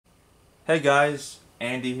Hey guys,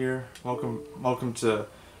 Andy here. Welcome to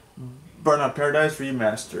Burnout Paradise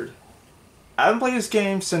Remastered. I haven't played this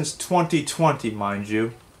game since 2020, mind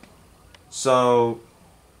you. So,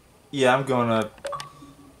 yeah, I'm gonna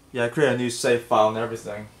create a new save file and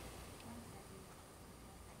everything.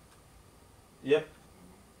 Yep.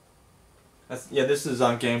 This is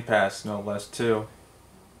on Game Pass, no less, too.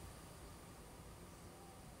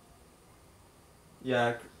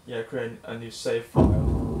 Yeah, create a new save file.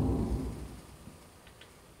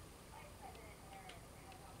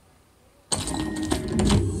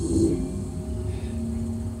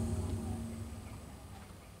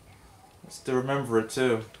 Still remember it,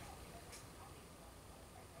 too.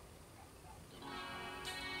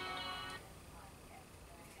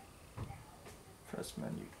 Press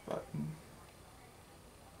menu button.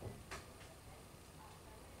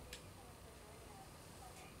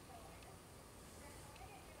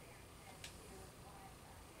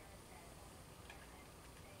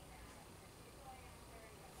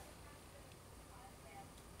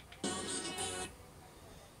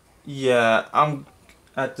 Yeah, I'm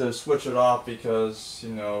had to switch it off because,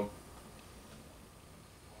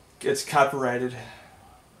 it's copyrighted.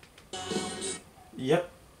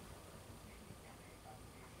 Yep.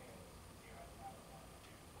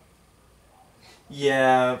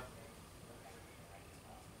 Yeah.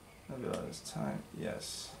 Look at all this time.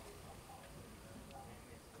 Yes.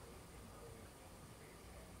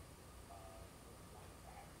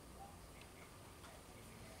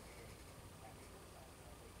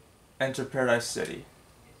 Enter Paradise City.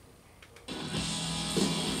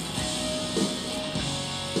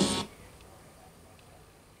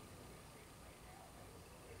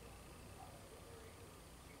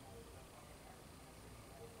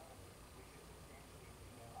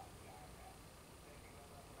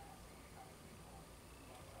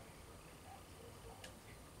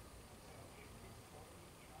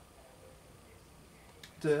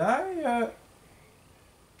 Did hang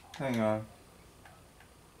on.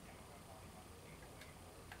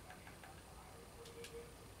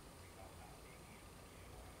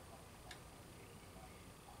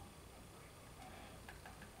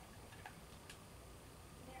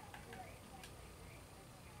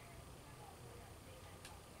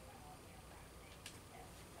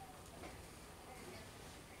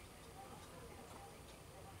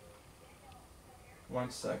 One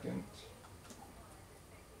second.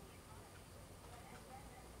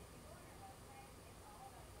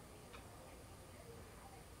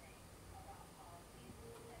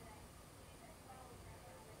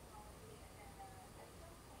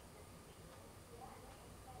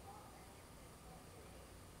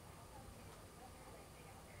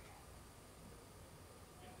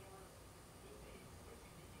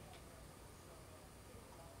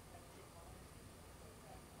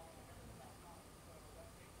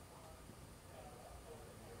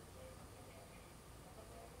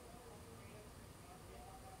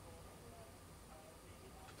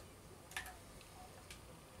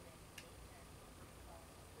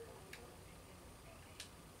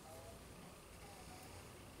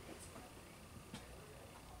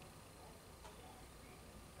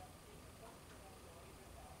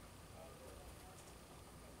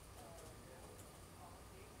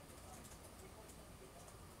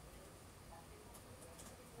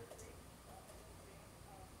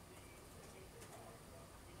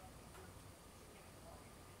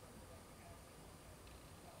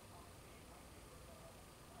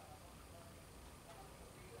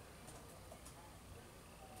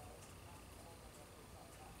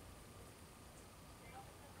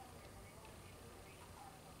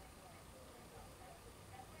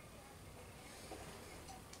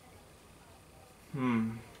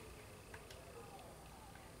 Hmm.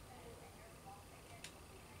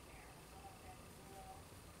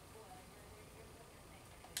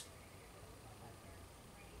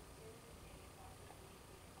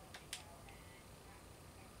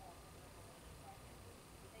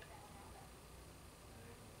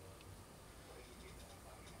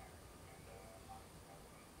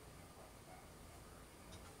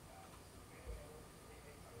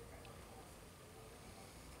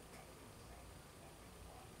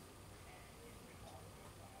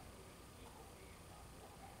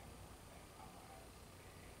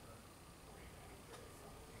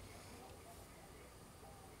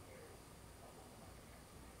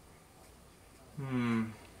 Hmm.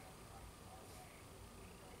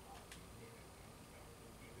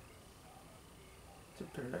 To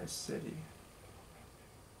Paradise City.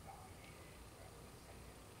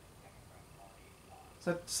 Is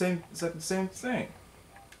that the same thing?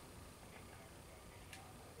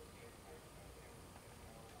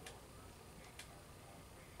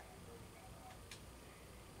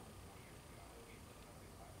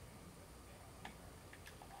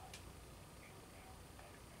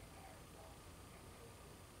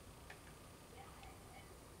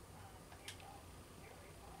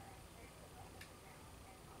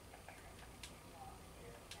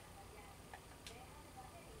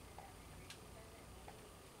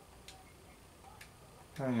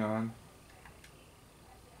 Hang on.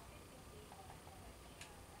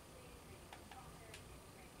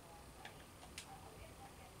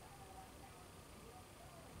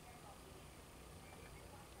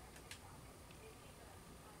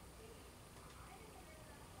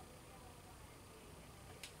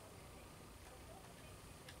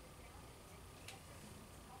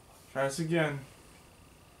 Try this again.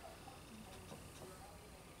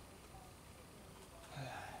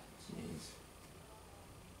 Jeez.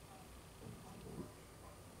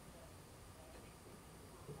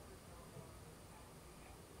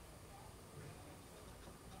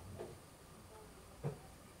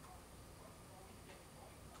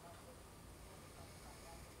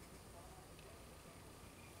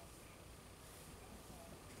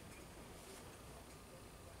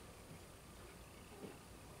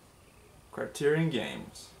 Criterion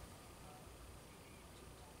Games.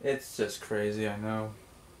 It's just crazy, I know.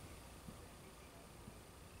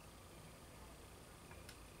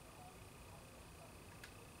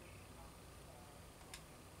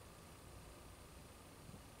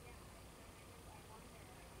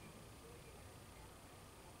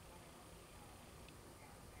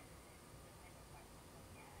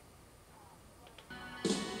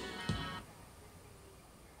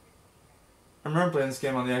 I remember playing this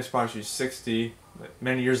game on the Xbox 360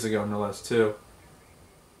 many years ago, no less, too.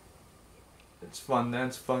 It's fun then,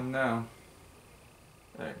 it's fun now.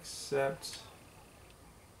 Accept,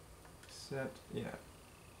 yeah.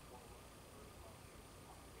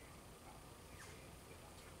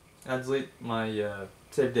 I delete my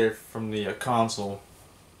save data from the console.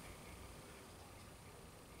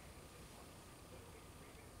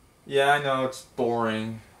 Yeah, I know it's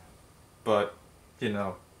boring, but you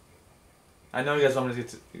know. I know you guys want me to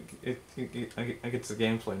get to the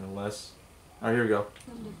gameplay no less. Alright, here we go.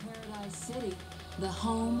 Welcome to Paradise City, the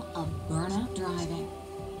home of Burnout driving.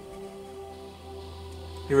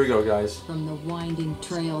 Here we go, guys. From the winding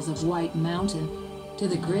trails of White Mountain to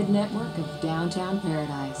the grid network of downtown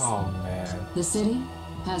Paradise. Oh, man. The city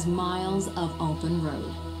has miles of open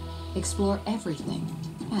road. Explore everything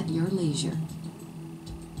at your leisure.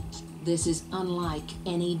 This is unlike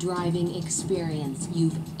any driving experience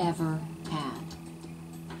you've ever had.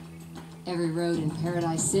 Every road in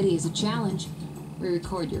Paradise City is a challenge. We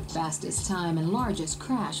record your fastest time and largest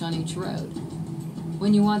crash on each road.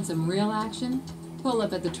 When you want some real action, pull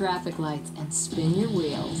up at the traffic lights and spin your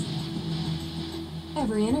wheels.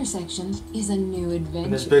 Every intersection is a new adventure.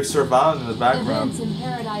 And there's Big Sur Island in the background. Events in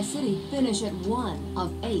Paradise City finish at one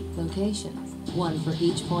of 8 locations, one for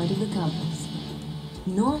each point of the compass.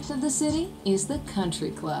 North of the city is the Country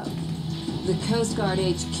Club, the Coast Guard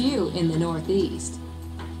HQ in the northeast,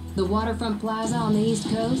 the Waterfront Plaza on the East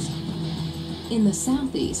Coast. In the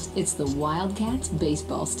southeast, it's the Wildcats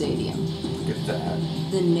Baseball Stadium. Look at that.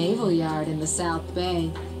 The Naval Yard in the South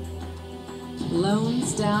Bay. Lone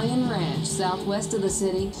Stallion Ranch southwest of the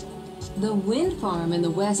city. The Wind Farm in the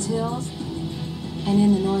West Hills. And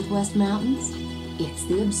in the Northwest Mountains, it's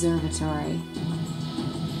the Observatory.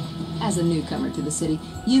 As a newcomer to the city,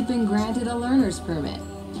 you've been granted a learner's permit.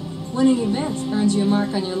 Winning events earns you a mark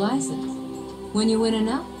on your license. When you win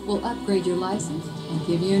enough, we'll upgrade your license and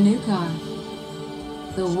give you a new car.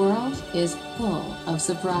 The world is full of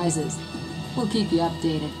surprises. We'll keep you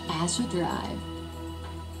updated as you drive.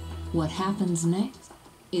 What happens next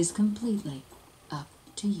is completely up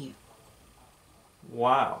to you.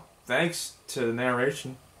 Wow. Thanks to the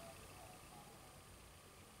narration.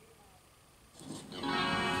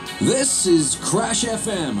 This is Crash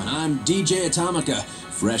FM, and I'm DJ Atomica,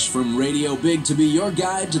 fresh from Radio Big to be your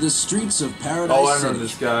guide to the streets of Paradise Oh, I City. remember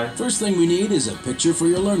this guy. First thing we need is a picture for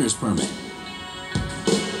your learner's permit.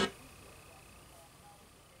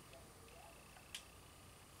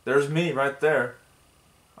 There's me right there.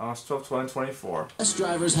 It's 12/20/24. Best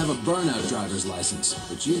drivers have a Burnout driver's license,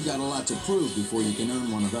 but you've got a lot to prove before you can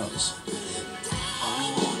earn one of those.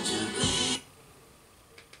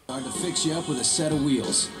 Hard to fix you up with a set of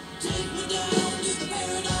wheels.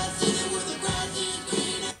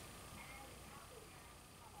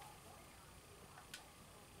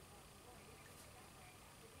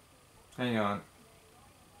 Hang on.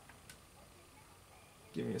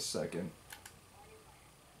 Give me a second.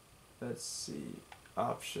 Let's see.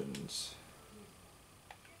 Options.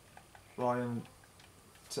 Volume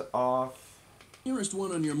to off. Nearest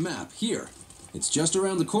one on your map, here. It's just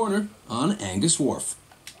around the corner on Angus Wharf.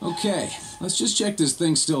 Okay, let's just check this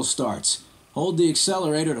thing still starts. Hold the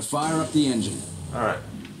accelerator to fire up the engine. Alright.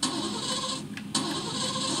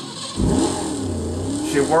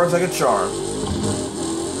 She works like a charm.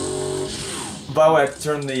 By the way, I have to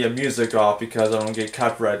turn the music off because I don't get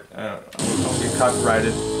copyright. I don't get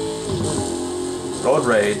copyrighted. Road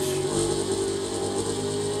rage.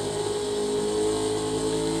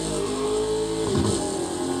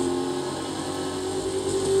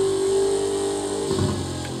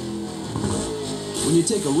 When you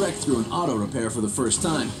take a wreck through an auto repair for the first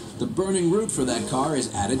time, the burning route for that car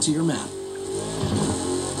is added to your map.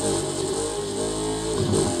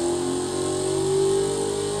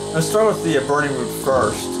 Let's start with the burning route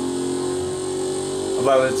first.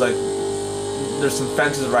 About it's like there's some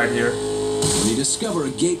fences right here. When you discover a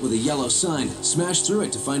gate with a yellow sign, smash through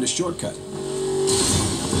it to find a shortcut.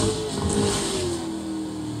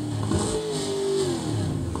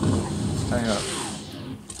 Hang on.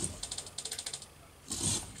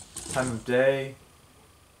 Time of day.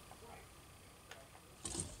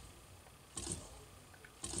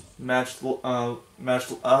 Match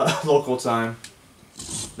local time.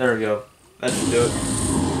 There we go. That should do it.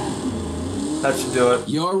 That should do it.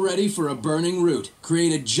 You're ready for a burning route,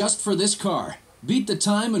 created just for this car. Beat the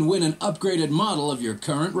time and win an upgraded model of your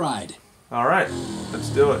current ride. Alright, let's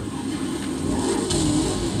do it.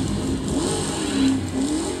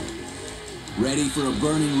 Ready for a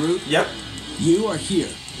burning route? Yep. You are here.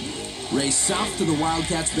 Race south to the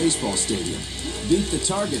Wildcats baseball stadium. Beat the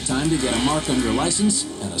target time to get a mark on your license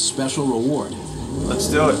and a special reward. Let's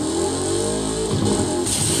do it.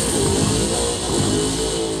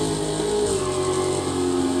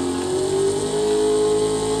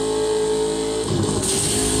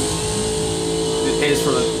 It is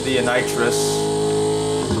for the nitrous.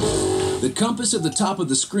 The compass at the top of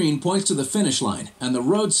the screen points to the finish line, and the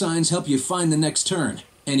road signs help you find the next turn.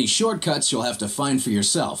 Any shortcuts you'll have to find for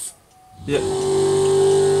yourself. Yeah.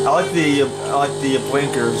 I like the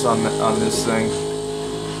blinkers on this thing.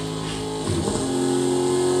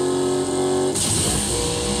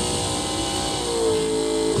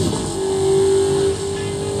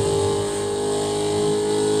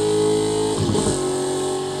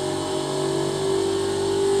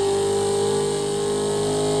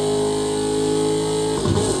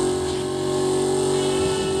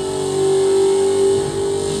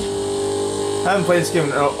 I haven't played this game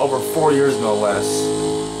in over 4 years, no less.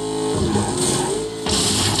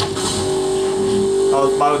 Oh,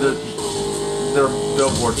 there are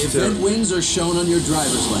billboards too. Event wins are shown on your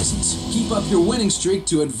driver's license. Keep up your winning streak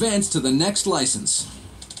to advance to the next license.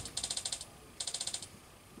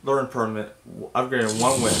 Learn permit. Upgraded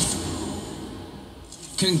 1 win.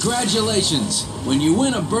 Congratulations! When you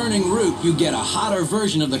win a burning route, you get a hotter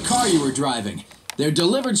version of the car you were driving. They're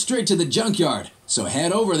delivered straight to the junkyard, so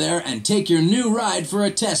head over there and take your new ride for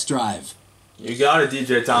a test drive. You got it,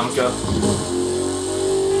 DJ Tomica.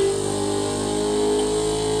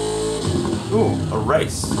 Ooh, a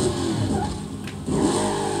race.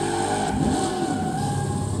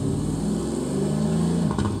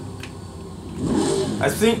 I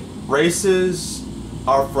think races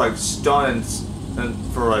are for like stunts and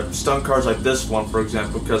for like stunt cars like this one, for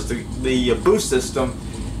example, because the boost system,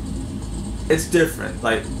 it's different.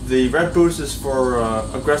 Like the red boost is for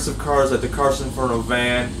aggressive cars like the Carson Inferno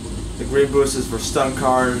van. The green boost is for stunt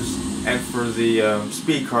cars, and for the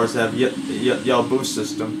speed cars that have yellow boost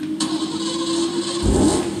system.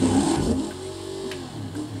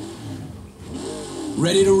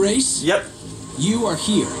 Ready to race? Yep. You are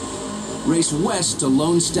here. Race west to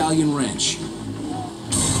Lone Stallion Ranch.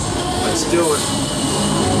 Let's do it.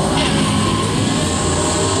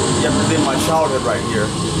 You have to live my childhood right here.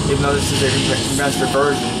 Even though this is a remastered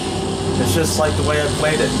version, it's just like the way I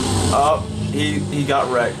played it. Oh, he got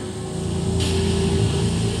wrecked.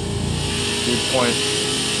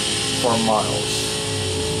 3.4 miles.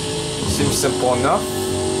 Seems simple enough.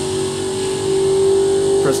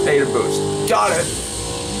 Press A to boost. Got it.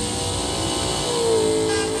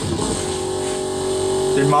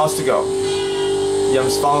 3 miles to go. Yeah, I'm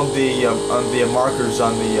just following the markers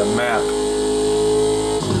on the map.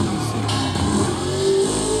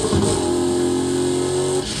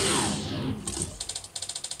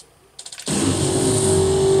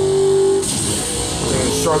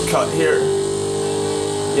 Shortcut here.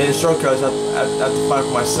 Yeah, the shortcuts I have to find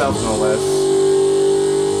for myself, no less.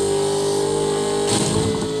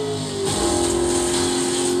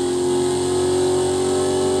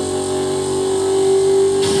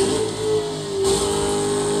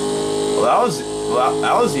 Well,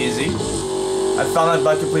 that was easy. I found that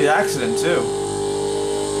by complete accident too.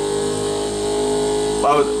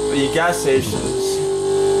 Well, the gas stations,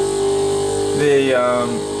 they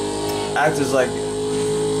act as like.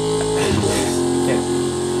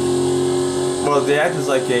 Well, they act as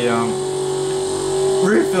like a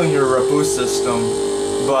refilling your boost system,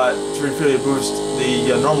 but to refill your boost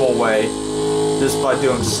the normal way, just by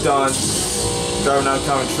doing stunts Driving down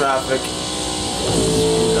common traffic.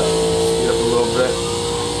 Speed up a little bit.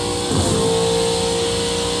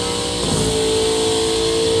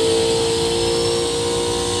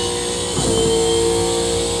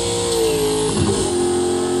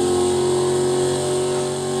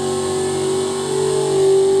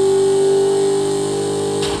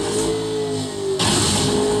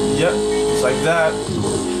 Yep, just like that.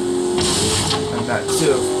 And that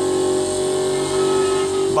too.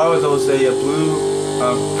 By the way, those blue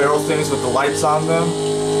barrel things with the lights on them,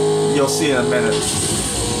 you'll see in a minute.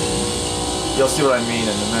 You'll see what I mean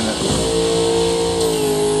in a minute.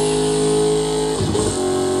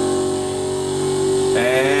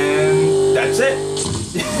 And that's it.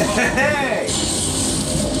 Hey!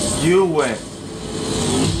 You win.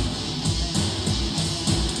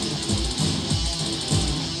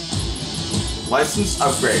 License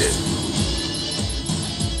upgraded.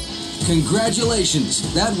 Congratulations!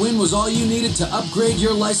 That win was all you needed to upgrade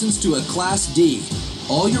your license to a Class D.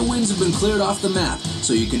 All your wins have been cleared off the map,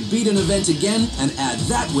 so you can beat an event again and add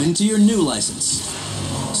that win to your new license.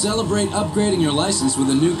 Celebrate upgrading your license with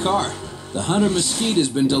a new car. The Hunter Mesquite has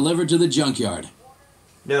been delivered to the junkyard.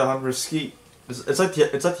 Yeah, the Hunter Mesquite. It's like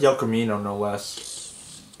the El Camino, no less.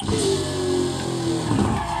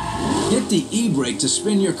 Hit the e-brake to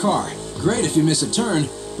spin your car. Great if you miss a turn,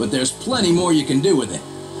 but there's plenty more you can do with it.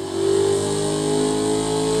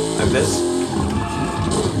 Like this.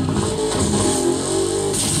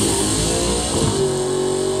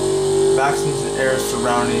 Vaccines and areas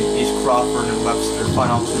surrounding East Crawford and Webster.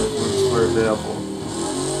 Find alternate routes where available.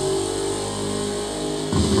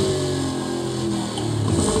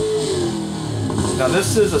 Now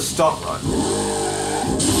this is a stunt run.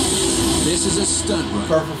 This is a stunt run.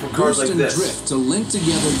 Perfect for cars Boost like and this. drift to link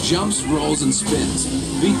together jumps, rolls, and spins.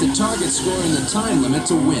 Beat the target score in the time limit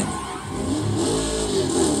to win.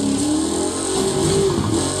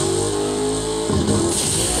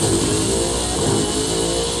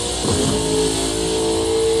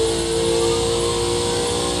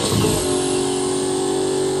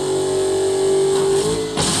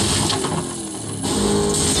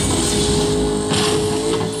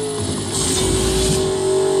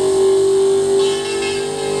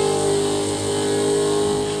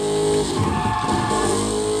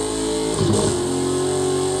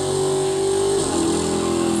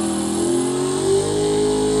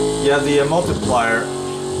 Yeah, the multiplier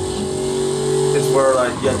is where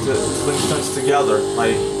you have to link things together,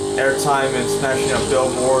 like airtime and smashing up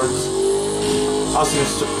billboards. Also, you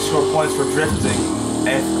can score points for drifting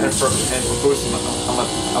and for boosting,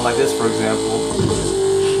 like this, for example.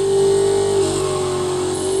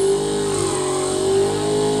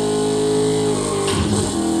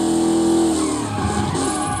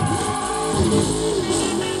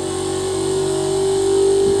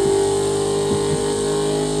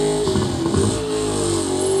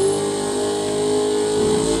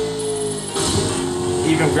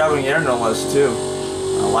 Even grabbing air no less too.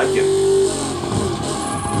 I like it.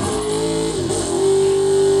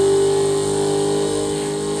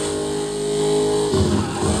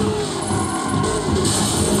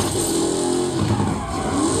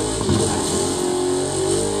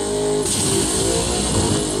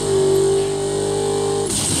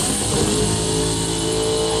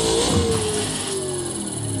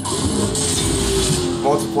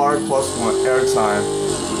 Multiplier +1 airtime.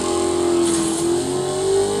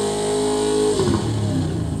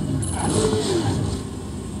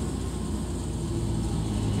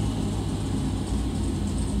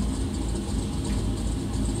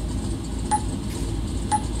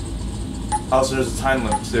 Also, there's a time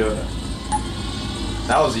limit too.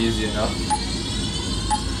 That was easy enough.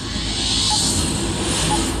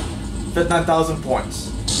 59,000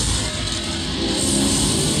 points.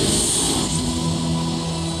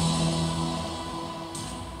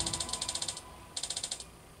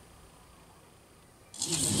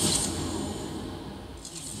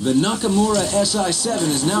 The Nakamura SI-7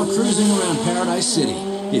 is now cruising around Paradise City.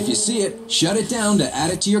 If you see it, shut it down to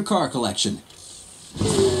add it to your car collection.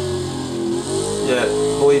 Yeah,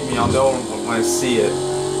 believe me, I'll know when I see it.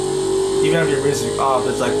 Even if your music off,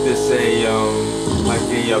 there's like this like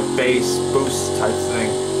a bass boost type thing.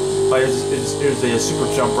 But here's a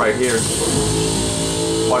super jump right here.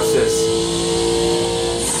 Watch this.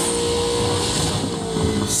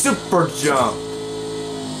 Super jump.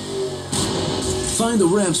 Find the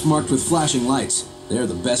ramps marked with flashing lights. They're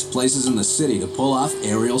the best places in the city to pull off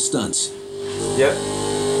aerial stunts. Yep.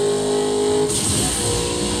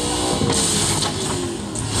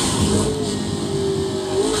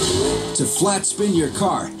 To flat spin your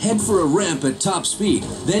car, head for a ramp at top speed,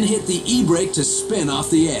 then hit the e-brake to spin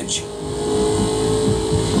off the edge.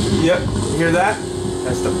 Yep, you hear that?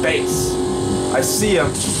 That's the base. I see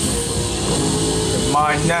him. You're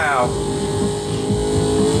mine now.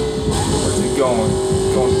 Where's he going?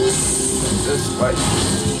 Going this way.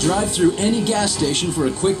 Drive through any gas station for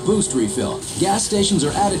a quick boost refill. Gas stations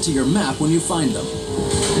are added to your map when you find them.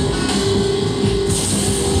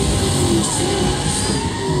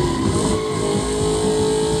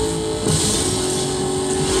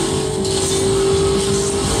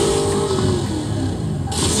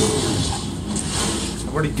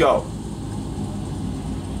 Where'd he go?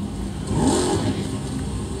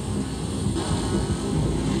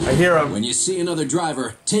 I hear him. When you see another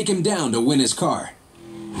driver, take him down to win his car.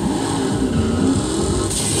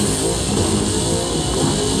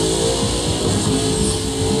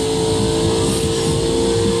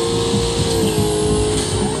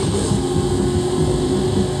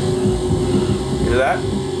 Hear that?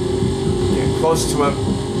 Getting close to him.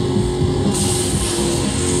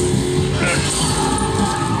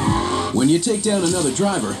 When you take down another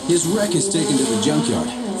driver, his wreck is taken to the junkyard.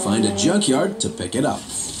 Find a junkyard to pick it up.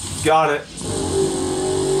 Got it.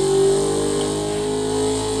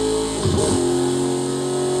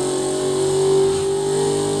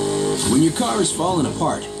 When your car is falling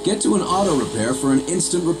apart, get to an auto repair for an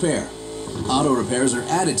instant repair. Auto repairs are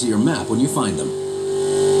added to your map when you find them.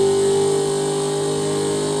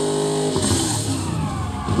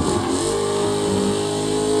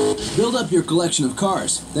 Build up your collection of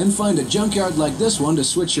cars, then find a junkyard like this one to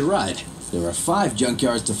switch your ride. There are 5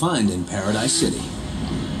 junkyards to find in Paradise City.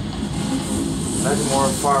 That's more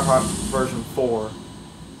Fireheart version 4.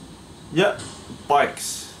 Yep,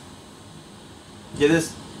 bikes. Yeah,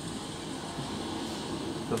 this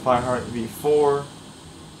the Fireheart V4.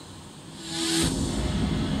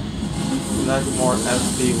 That's more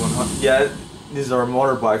FP100. Yeah, these are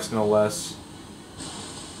motorbikes no less.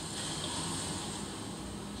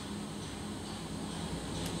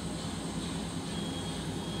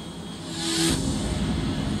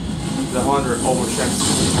 The 100 overchecked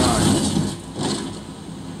 69.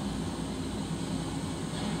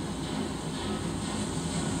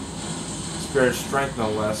 Spirit strength no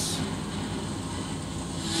less.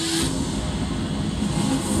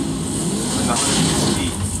 And the 100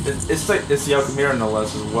 speed. It's like it's the Alchemira no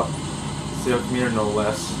less is what. It's the Alchemira no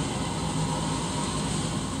less.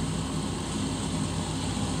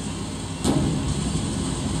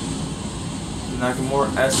 The Nakamura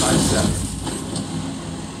SI7.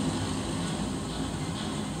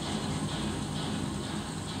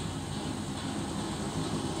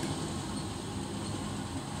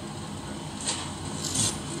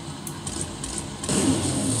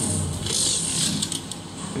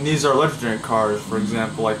 And these are legendary cars, for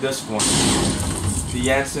example, like this one, the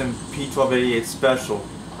Yanson P1288 Special.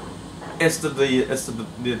 It's the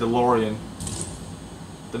DeLorean,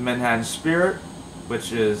 the Manhattan Spirit,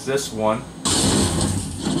 which is this one.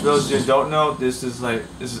 For those of you who don't know, this is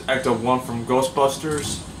Ecto 1 from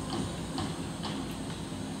Ghostbusters.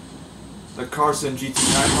 The Carson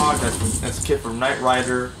GT9 mod, that's a kit from Knight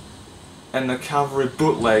Rider, and the Cavalry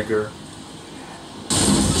Bootlegger.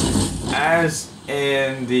 As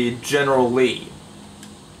in the General Lee.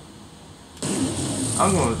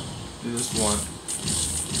 I'm gonna do this one.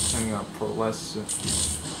 Hang on, pearlescent.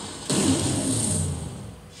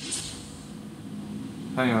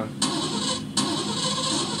 Hang on.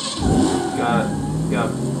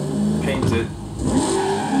 Got painted.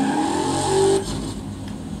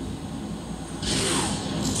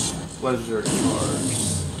 Pleasure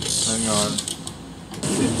cars. Hang on.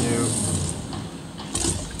 Continue.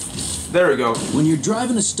 There we go. When you're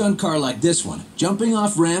driving a stunt car like this one, jumping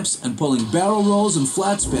off ramps and pulling barrel rolls and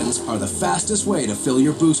flat spins are the fastest way to fill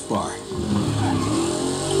your boost bar.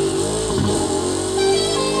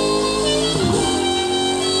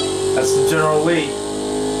 That's the General Lee.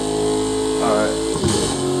 Alright.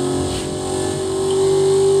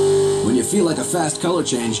 When you feel like a fast color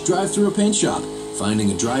change, drive through a paint shop.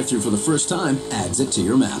 Finding a drive-through for the first time adds it to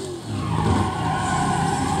your map.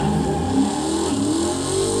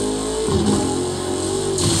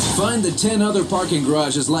 Find the 10 other parking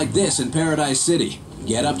garages like this in Paradise City.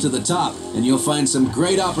 Get up to the top, and you'll find some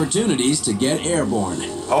great opportunities to get airborne.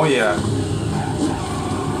 Oh yeah.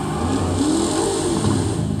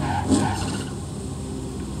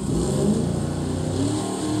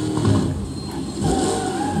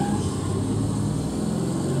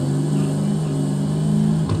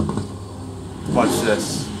 Watch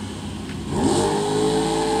this.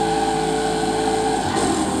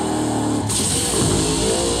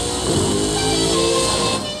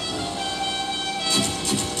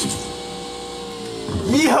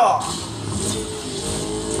 Yeehaw!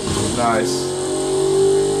 Nice.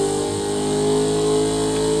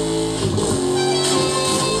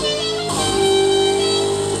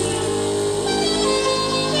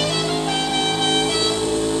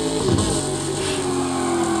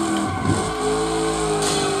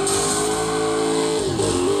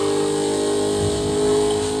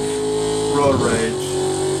 road rage.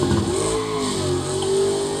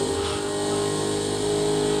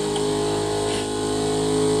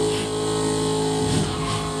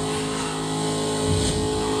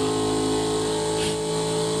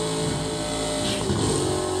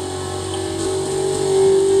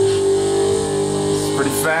 It's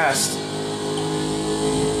pretty fast.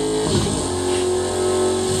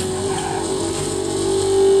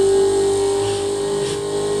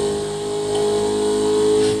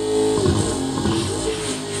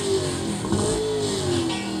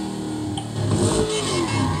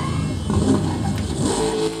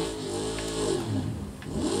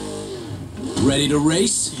 Ready to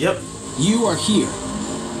race? Yep. You are here.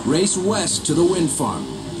 Race west to the wind farm.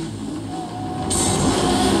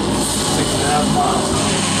 6.5 miles.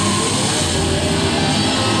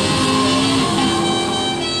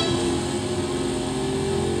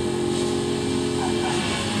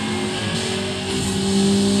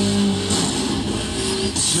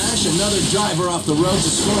 Smash another driver off the road to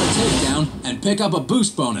score a takedown and pick up a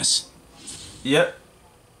boost bonus. Yep.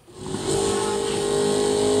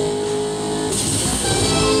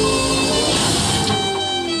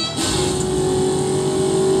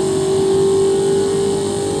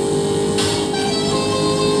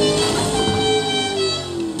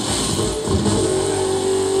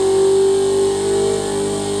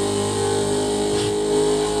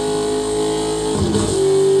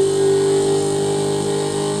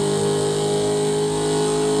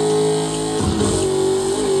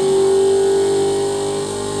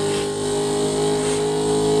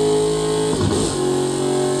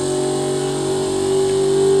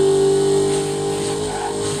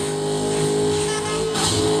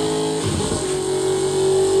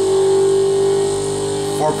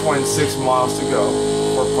 .6 miles to go.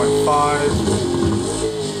 4.5.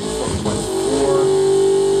 4.4.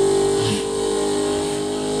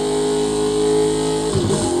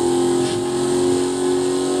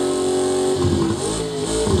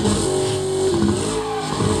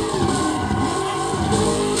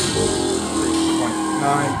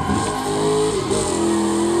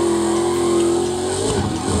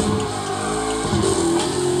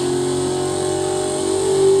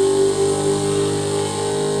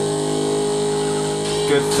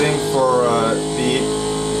 Good thing for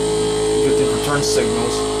good thing for turn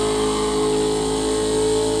signals.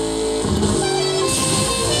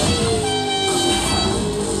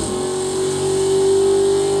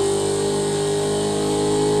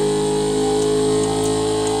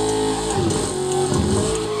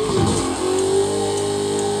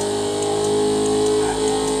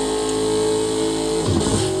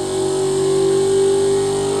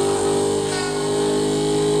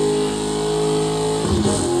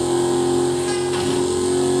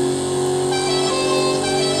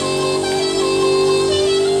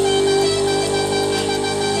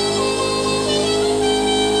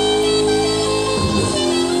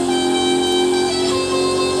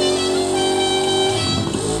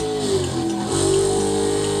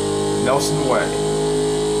 Nelson Way.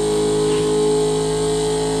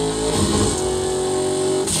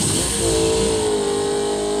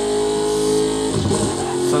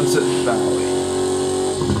 Sunset Valley.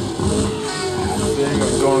 I think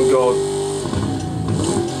I'm going to go.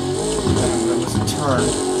 I'm going to miss a turn.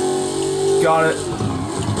 Got it.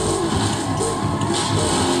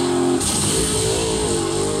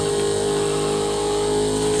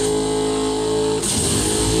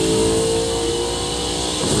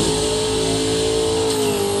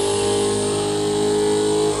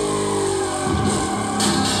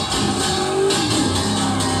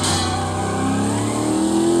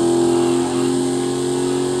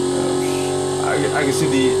 I can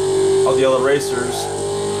see all the other racers.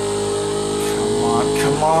 Come on,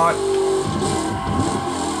 come on.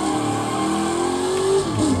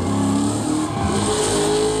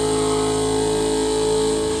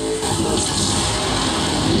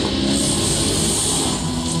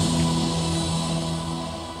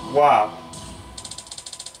 Wow.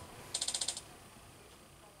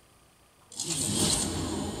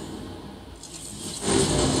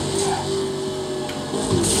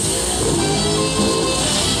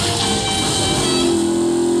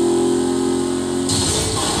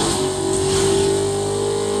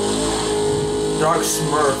 Dark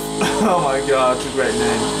Smurf. Oh my god, it's a great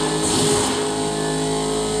name.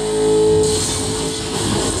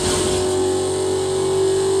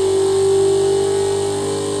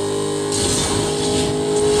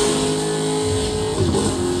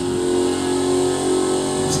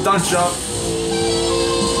 Stunt jump.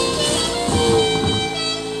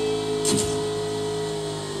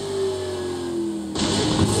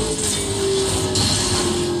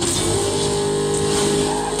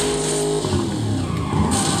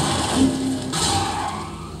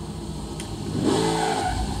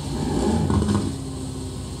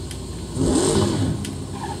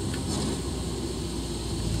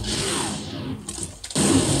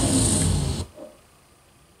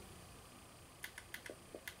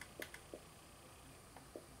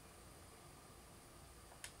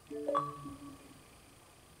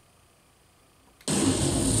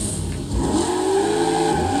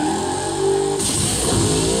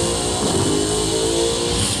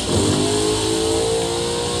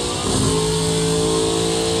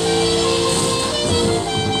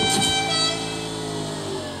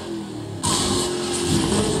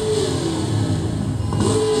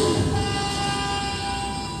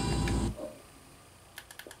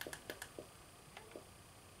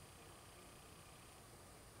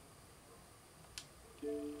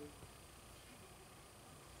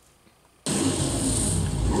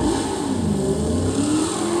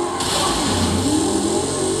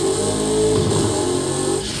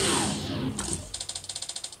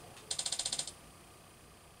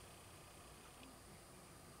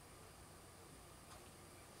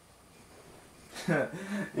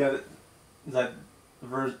 Yeah, that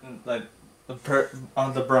version, like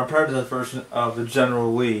on the Brown Predator version of the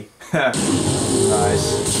General Lee. Nice.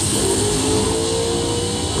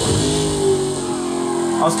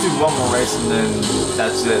 I'll just do one more race and then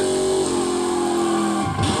that's it.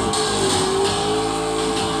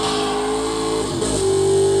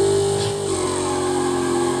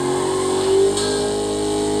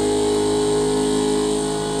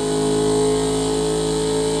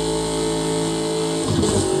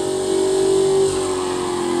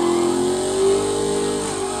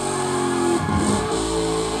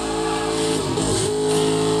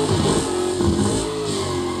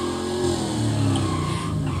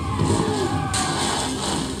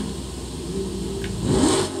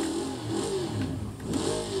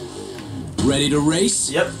 Ready to race?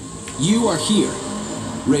 Yep. You are here.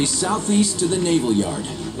 Race southeast to the Naval Yard.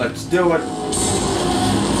 Let's do it.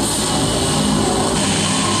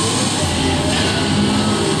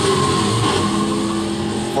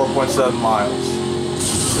 .7 miles.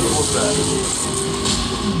 Simple as that.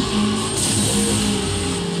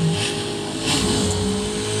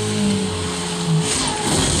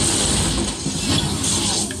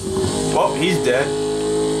 Well, he's dead.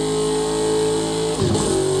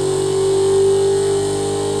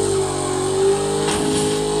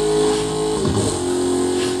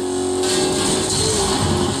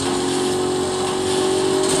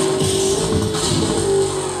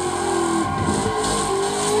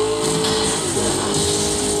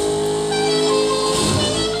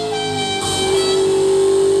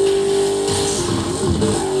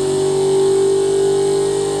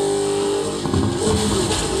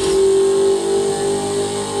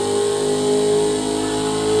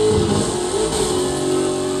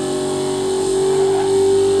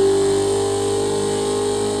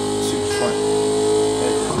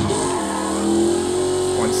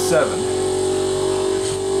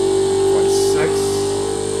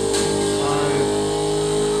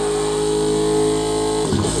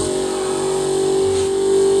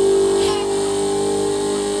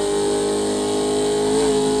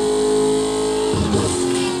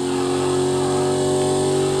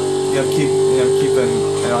 Keep an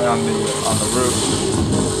eye on the roof.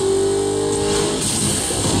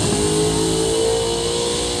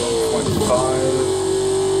 1.5,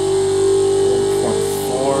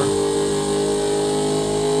 1.4,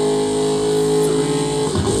 2.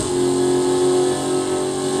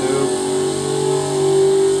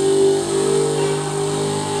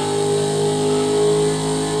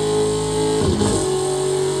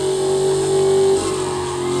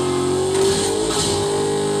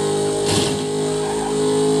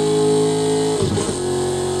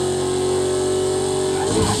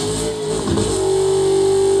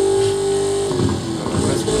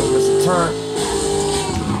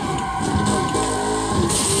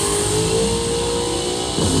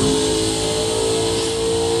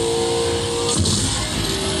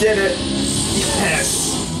 Did it! Yes!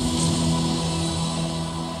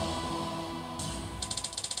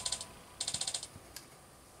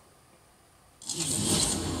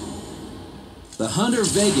 The Hunter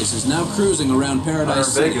Vegas is now cruising around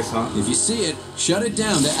Paradise City. Vegas, huh? If you see it, shut it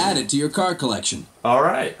down to add it to your car collection. All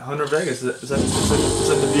right, Hunter Vegas. Is that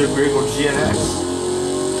the Viagrego GNX?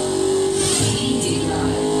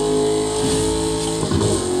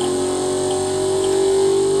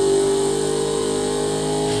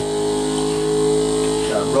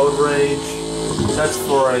 Got road rage. That's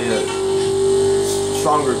for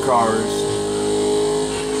stronger cars.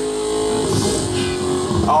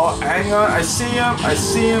 Oh, hang on! I see him! I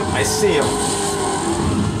see him! I see him!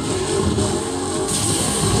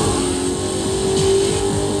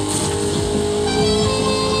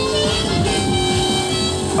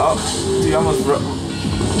 Oh, he almost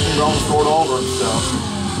rolled over himself.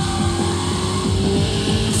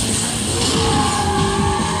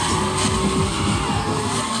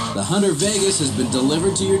 The Hunter Vegas has been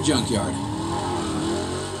delivered to your junkyard.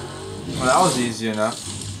 Well, that was easy enough.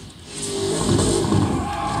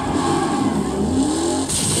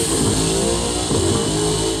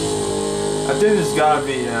 I think there's gotta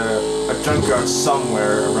be a junkyard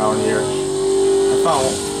somewhere around here. I found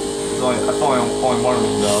only one of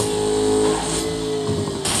them though.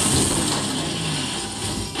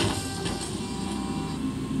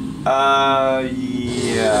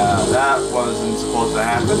 Yeah, that wasn't supposed to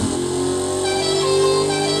happen.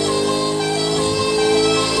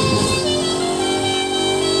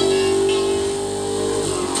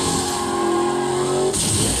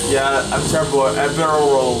 Yeah, I'm terrible at barrel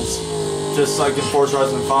rolls. Just like in Forza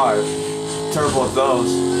Horizon 5. Terrible at those.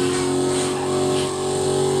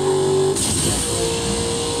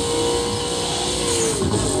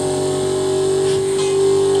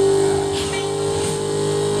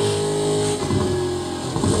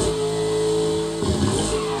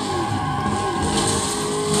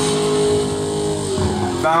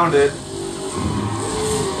 found it.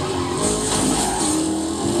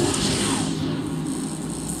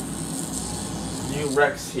 New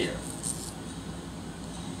Rex here.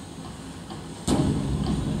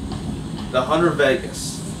 The Hunter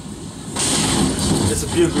Vegas. It's a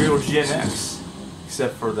beautiful GNX,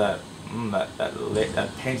 except for that that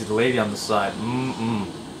painted lady on the side.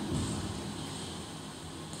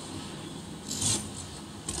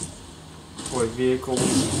 Toy vehicles.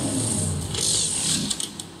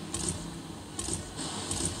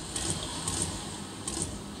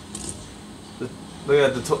 Look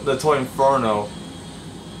at the Toy Inferno.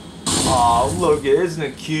 Aw, look, isn't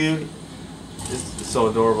it cute? It's so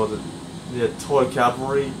adorable. The Toy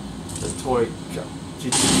Cavalry, the Toy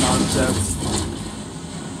GT concept,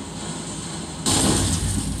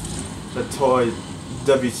 the Toy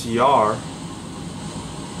WTR.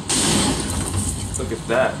 Look at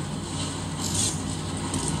that.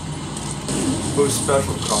 Boost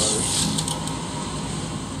special cars.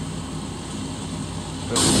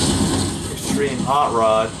 Extreme Hot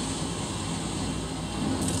Rod.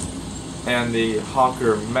 And the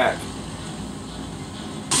Hawker Mech.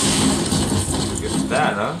 Look at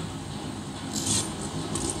that, huh?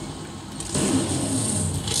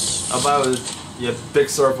 How about Big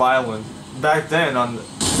Surf Island? Back then on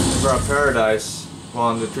Burnout Paradise, well,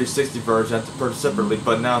 on the 360 version, I had to purchase separately,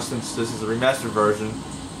 but now since this is a remastered version,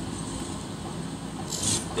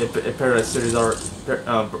 Paradise City's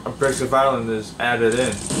Big Surf Island is added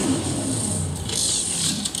in.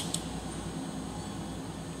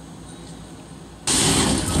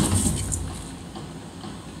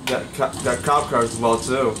 Got cop cars as well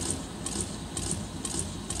too.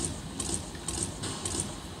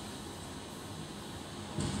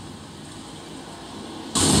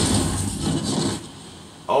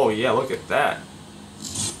 Oh yeah, look at that.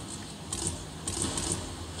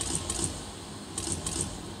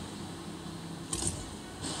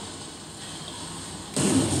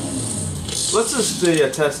 Let's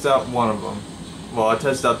just test out one of them. Well, I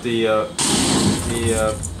test out the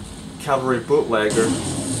Cavalry Bootlegger.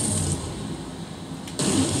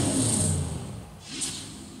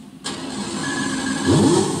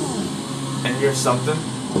 And here's something.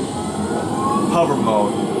 Hover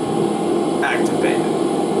mode activated.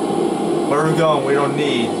 Where we're going, we don't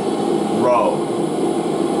need row.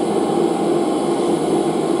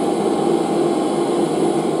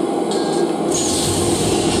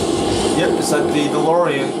 Yep, it's like the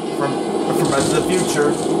DeLorean from Back to the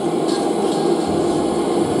Future.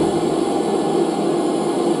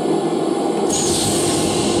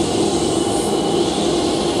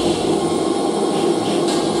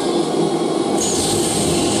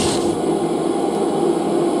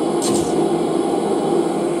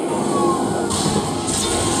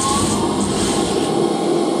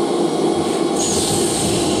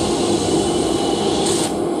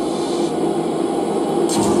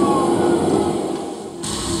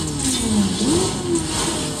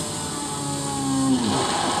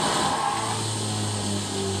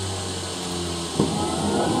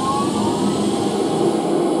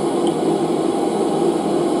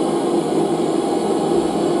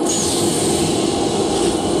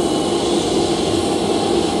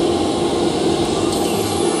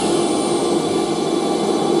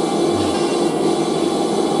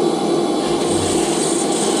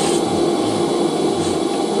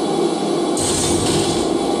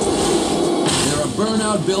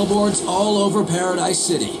 Burnout billboards all over Paradise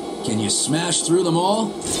City. Can you smash through them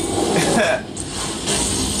all?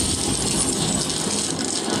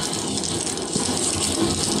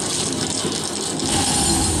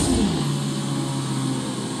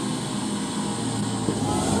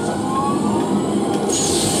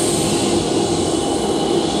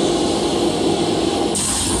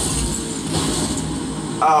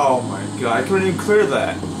 Oh my god, I couldn't even clear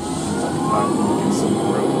that. Get some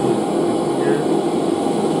room here.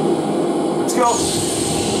 Let's go!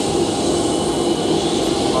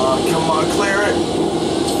 Come on, clear it!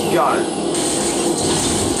 Got it.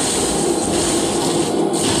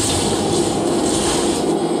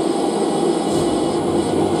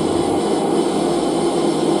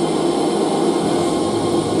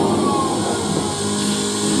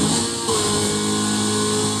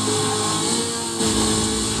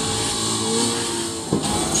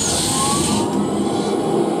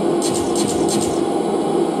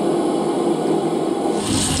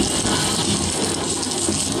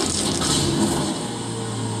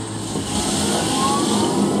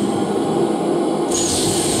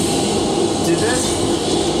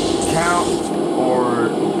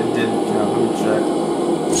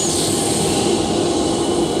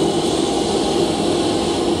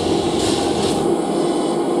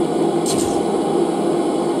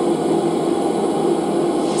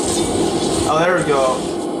 there we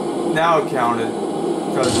go. Now it counted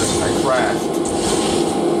because I crashed.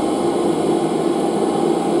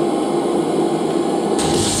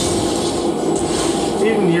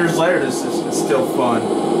 Even years later, this is still fun.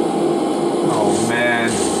 Oh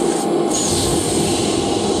man.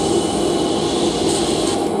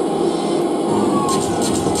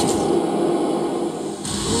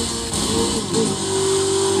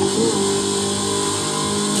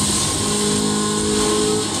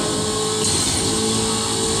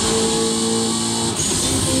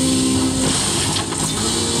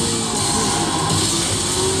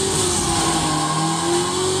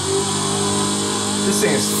 This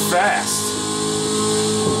thing is fast.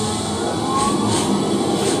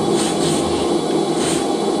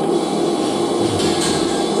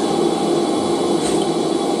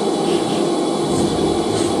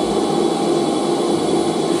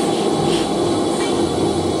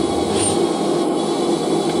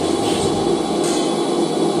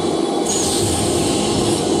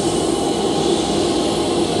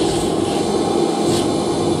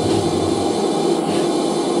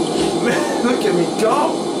 Look at me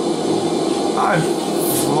go! I'm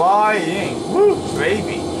flying! Woo,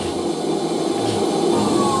 baby!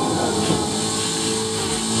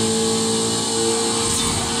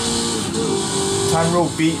 Time roll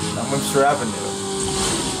beat on Webster Avenue.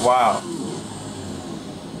 Wow.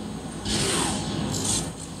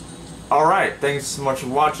 Alright, thanks so much for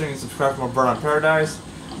watching. Subscribe for more Burnout Paradise.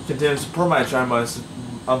 Continue to support my channel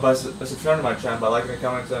by subscribing to my channel by liking and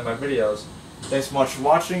commenting on my videos. Thanks so much for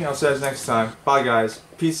watching. I'll see you guys next time. Bye guys.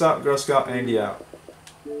 Peace out. Girl Scout Andy out.